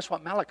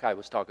Malachi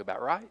was talking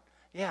about, right?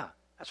 Yeah,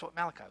 that's what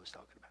Malachi was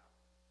talking about.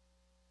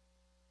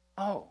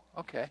 Oh,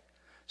 okay.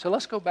 So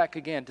let's go back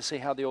again to see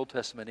how the Old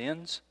Testament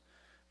ends.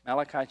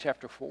 Malachi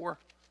chapter 4,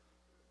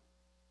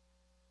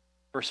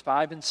 verse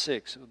 5 and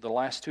 6, the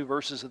last two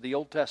verses of the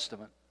Old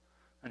Testament.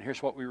 And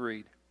here's what we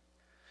read.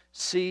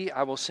 "See,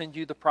 I will send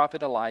you the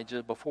prophet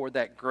Elijah before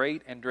that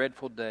great and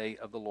dreadful day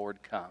of the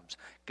Lord comes."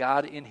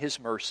 God, in His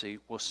mercy,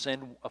 will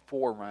send a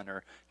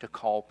forerunner to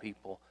call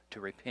people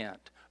to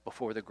repent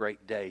before the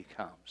great day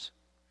comes.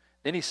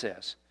 Then He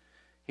says,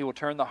 "He will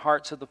turn the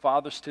hearts of the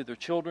fathers to their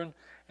children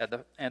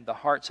and the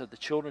hearts of the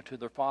children to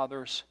their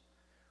fathers.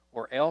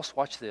 Or else,"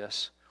 watch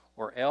this,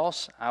 "or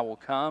else I will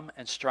come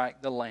and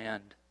strike the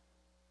land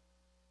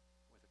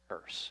with a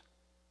curse."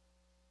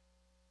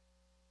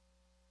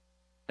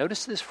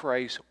 Notice this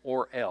phrase,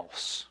 "or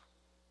else."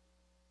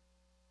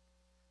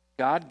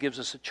 God gives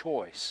us a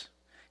choice.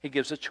 He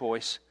gives a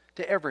choice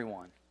to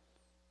everyone.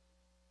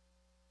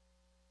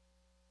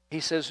 He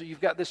says,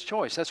 you've got this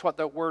choice. That's what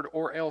that word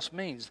 "or else"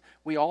 means.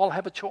 We all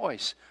have a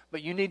choice,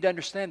 but you need to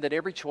understand that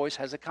every choice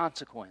has a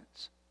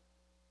consequence.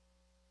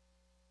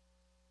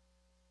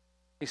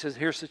 He says,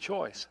 here's the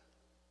choice.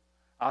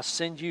 I'll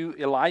send you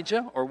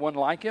Elijah or one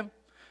like him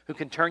who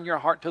can turn your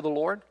heart to the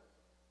Lord,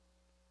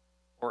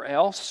 or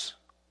else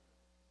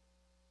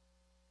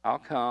I'll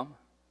come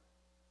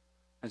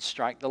and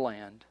strike the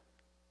land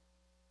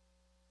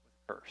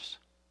with a curse.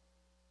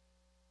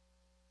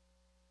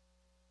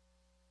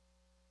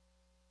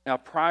 Now,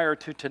 prior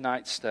to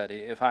tonight's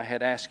study, if I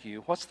had asked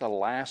you, what's the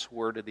last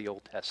word of the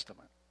Old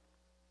Testament?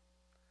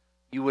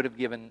 You would have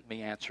given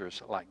me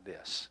answers like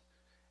this.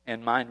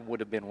 And mine would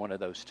have been one of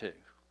those two.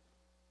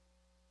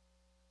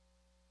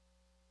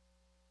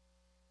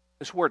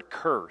 This word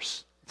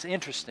 "curse," it's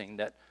interesting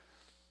that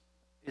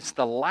it's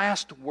the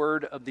last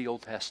word of the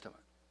Old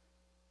Testament.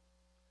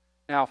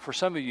 Now, for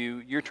some of you,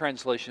 your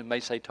translation may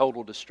say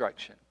total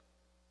destruction.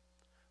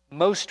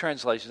 Most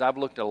translations, I've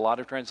looked at a lot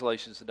of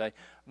translations today,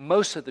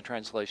 most of the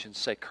translations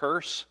say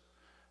curse,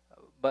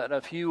 but a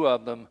few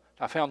of them,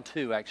 I found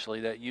two actually,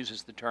 that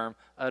uses the term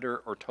utter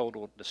or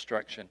total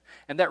destruction.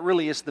 And that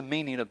really is the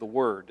meaning of the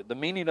word. The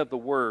meaning of the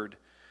word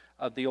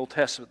of the Old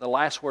Testament, the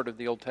last word of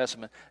the Old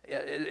Testament,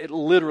 it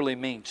literally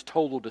means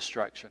total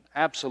destruction,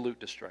 absolute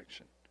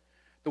destruction.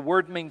 The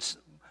word means,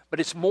 but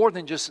it's more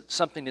than just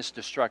something that's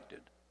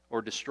destructed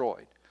or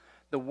destroyed.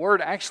 The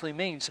word actually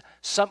means,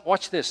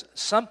 watch this,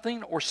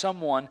 something or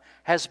someone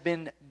has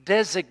been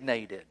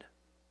designated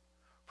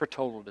for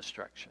total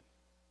destruction.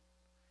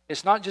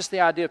 It's not just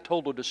the idea of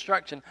total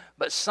destruction,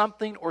 but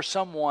something or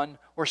someone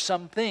or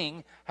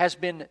something has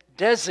been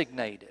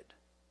designated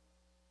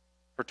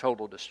for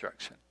total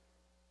destruction.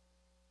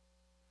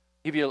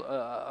 I'll give you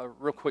a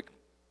real quick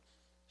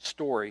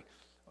story.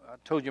 I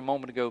told you a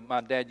moment ago,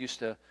 my dad used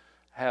to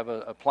have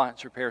an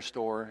appliance repair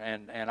store,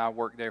 and I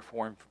worked there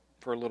for him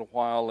for a little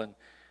while,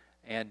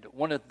 and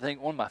one of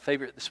my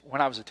favorite,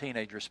 when I was a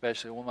teenager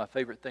especially, one of my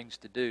favorite things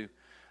to do,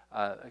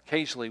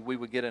 occasionally we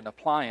would get an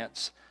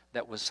appliance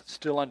that was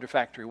still under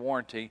factory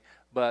warranty,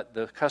 but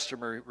the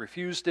customer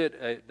refused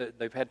it.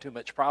 They've had too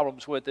much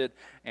problems with it,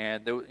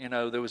 and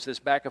there was this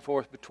back and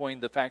forth between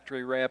the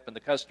factory rep and the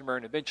customer,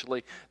 and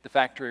eventually the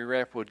factory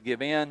rep would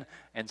give in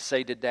and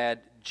say to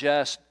Dad,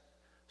 "Just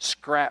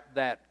scrap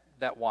that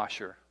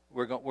washer.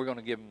 We're going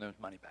to give him the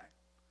money back,"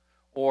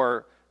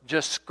 or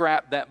 "Just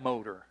scrap that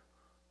motor.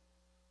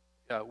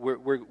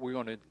 We're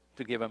going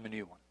to give him a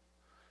new one.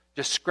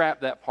 Just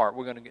scrap that part.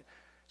 We're going to get."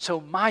 So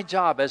my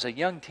job as a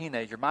young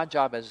teenager,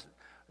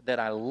 that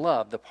I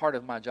loved, the part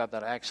of my job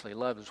that I actually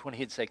loved, was when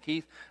he'd say,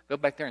 "Keith, go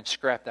back there and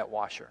scrap that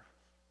washer."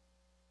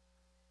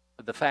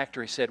 But the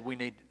factory said we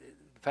need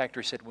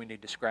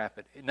to scrap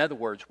it. In other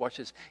words, watch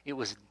this. It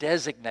was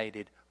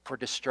designated for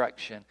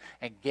destruction,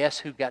 and guess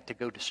who got to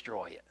go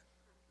destroy it?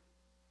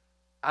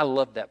 I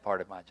loved that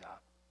part of my job.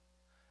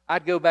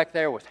 I'd go back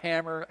there with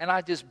hammer, and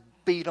I'd just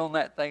beat on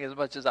that thing as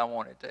much as I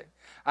wanted to.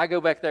 I'd go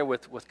back there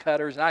with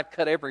cutters, and I'd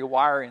cut every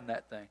wire in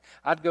that thing.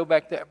 I'd go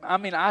back there.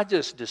 I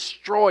just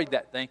destroyed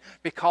that thing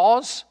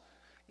because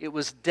it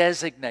was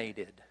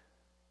designated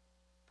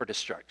for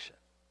destruction.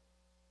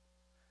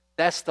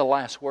 That's the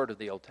last word of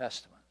the Old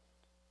Testament.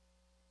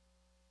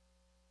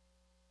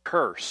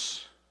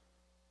 Curse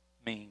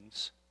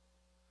means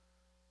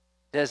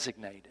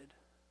designated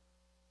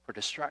for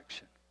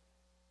destruction.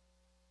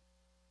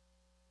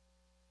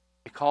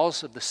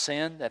 Because of the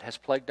sin that has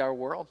plagued our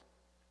world,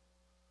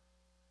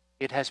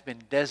 it has been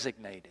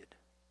designated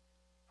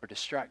for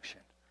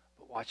distraction.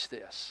 But watch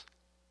this.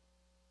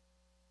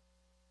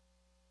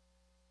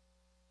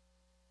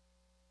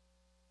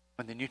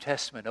 When the New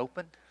Testament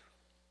opened,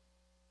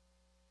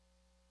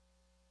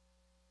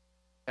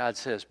 God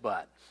says,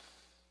 but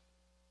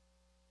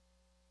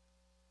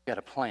you've got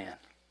a plan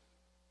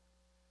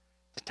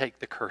to take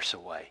the curse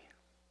away.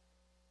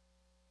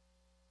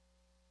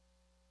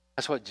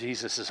 That's what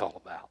Jesus is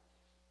all about.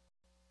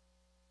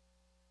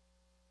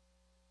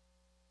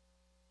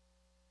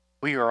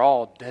 We are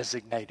all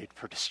designated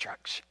for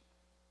destruction.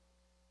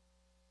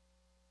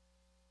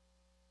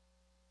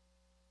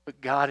 But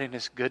God in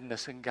His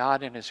goodness and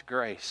God in His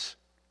grace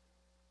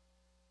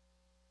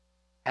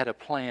had a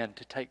plan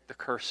to take the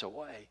curse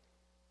away.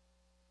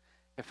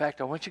 In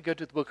fact, I want you to go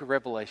to the book of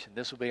Revelation.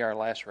 This will be our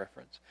last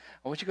reference.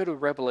 I want you to go to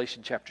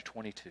Revelation chapter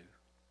 22.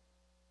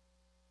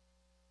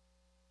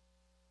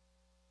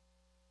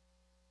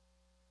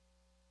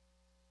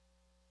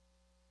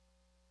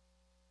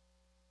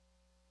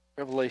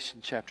 Revelation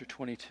chapter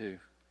 22.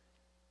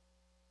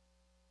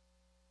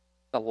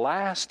 The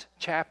last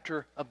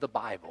chapter of the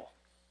Bible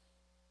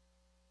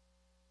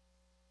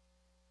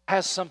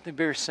has something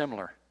very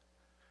similar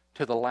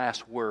to the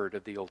last word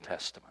of the Old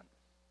Testament.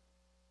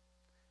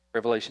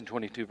 Revelation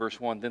 22 verse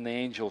 1, Then the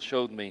angel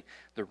showed me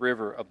the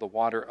river of the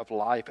water of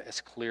life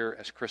as clear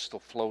as crystal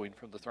flowing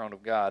from the throne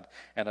of God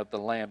and of the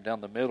Lamb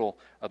down the middle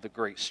of the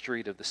great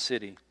street of the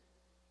city.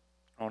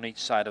 On each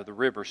side of the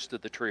river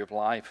stood the tree of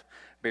life,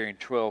 bearing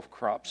 12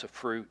 crops of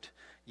fruit,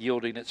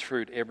 yielding its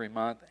fruit every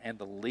month, and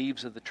the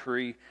leaves of the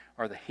tree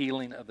are the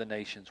healing of the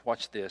nations.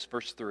 Watch this,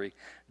 verse 3,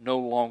 No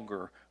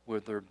longer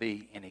will there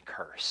be any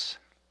curse.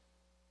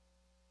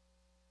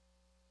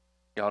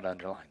 You ought to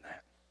underline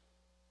that.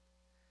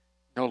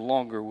 No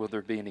longer will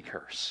there be any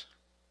curse.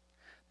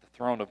 The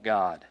throne of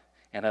God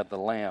and of the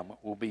Lamb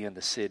will be in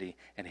the city,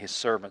 and His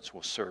servants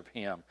will serve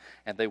Him,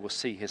 and they will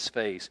see His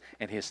face,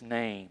 and His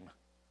name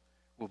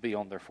will be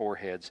on their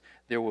foreheads.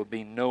 There will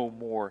be no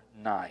more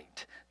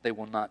night. They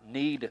will not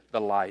need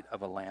the light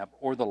of a lamp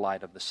or the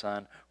light of the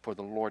sun, for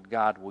the Lord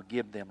God will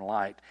give them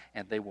light,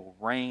 and they will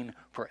reign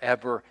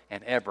forever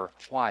and ever.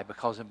 Why?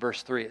 Because in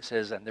verse 3 it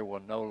says, and there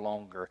will no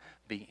longer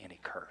be any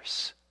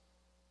curse.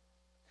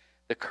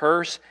 The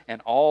curse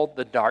and all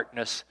the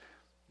darkness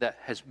that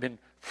has been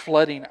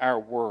flooding our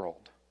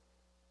world,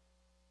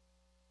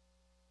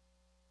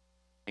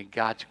 in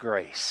God's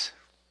grace,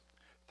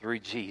 through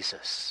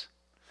Jesus,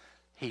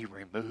 He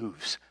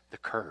removes the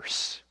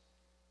curse.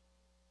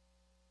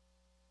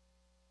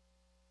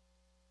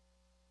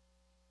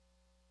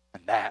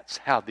 And that's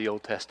how the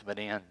Old Testament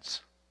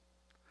ends.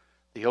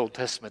 The Old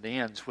Testament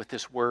ends with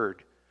this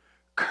word,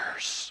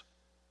 curse.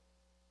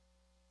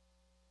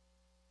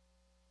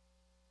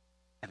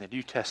 And the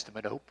New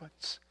Testament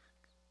opens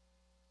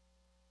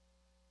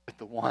with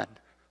the one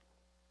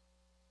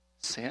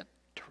sent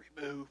to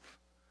remove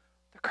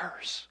the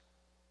curse.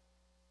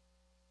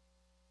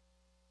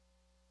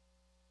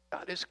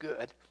 God is good. God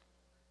is good.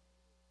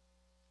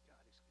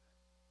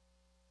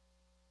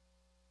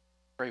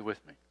 Pray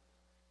with me.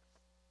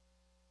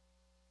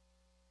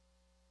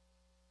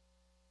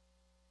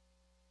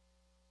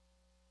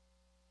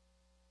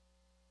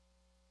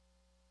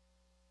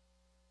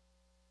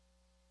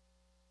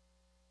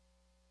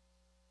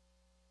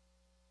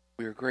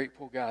 We are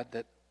grateful, God,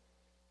 that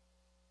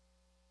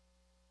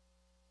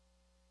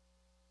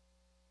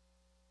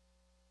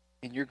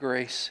in your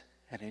grace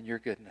and in your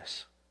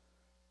goodness,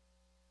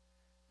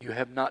 you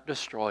have not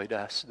destroyed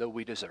us, though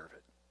we deserve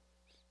it.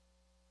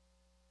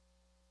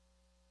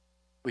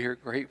 We are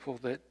grateful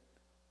that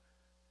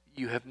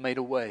you have made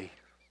a way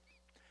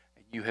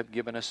and you have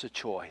given us a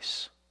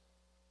choice.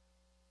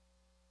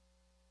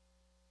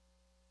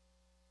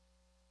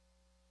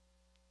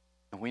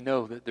 And we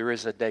know that there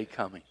is a day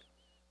coming,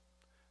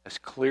 as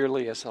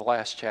clearly as the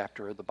last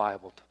chapter of the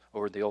Bible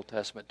or the Old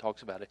Testament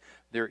talks about it.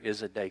 There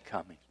is a day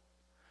coming,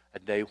 a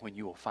day when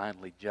you will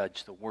finally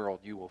judge the world.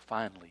 You will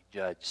finally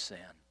judge sin.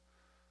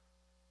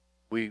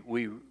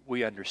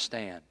 We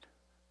understand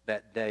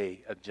that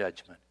day of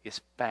judgment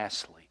is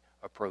fastly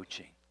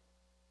approaching.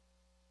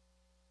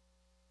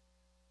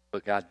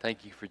 But God,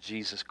 thank you for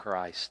Jesus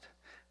Christ.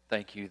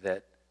 Thank you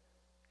that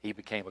He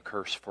became a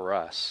curse for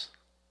us.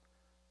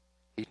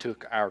 He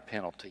took our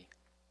penalty.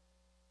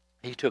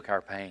 He took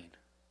our pain.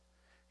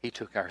 He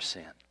took our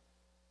sin.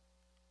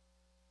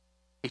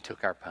 He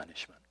took our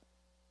punishment,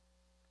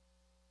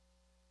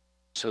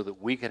 so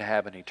that we could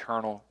have an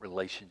eternal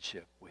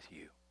relationship with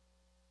you.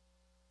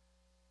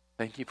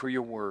 Thank you for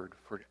your word,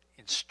 for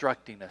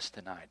instructing us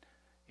tonight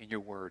in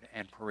your word,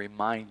 and for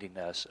reminding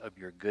us of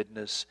your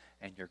goodness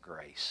and your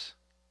grace.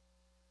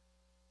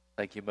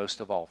 Thank you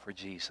most of all for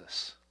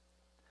Jesus.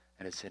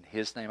 And it's in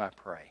His name I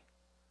pray.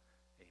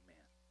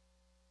 Amen.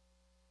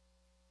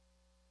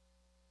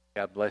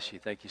 God bless you.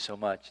 Thank you so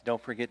much.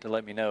 Don't forget to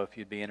let me know if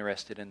you'd be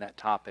interested in that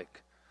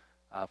topic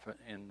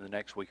in the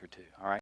next week or two. All right?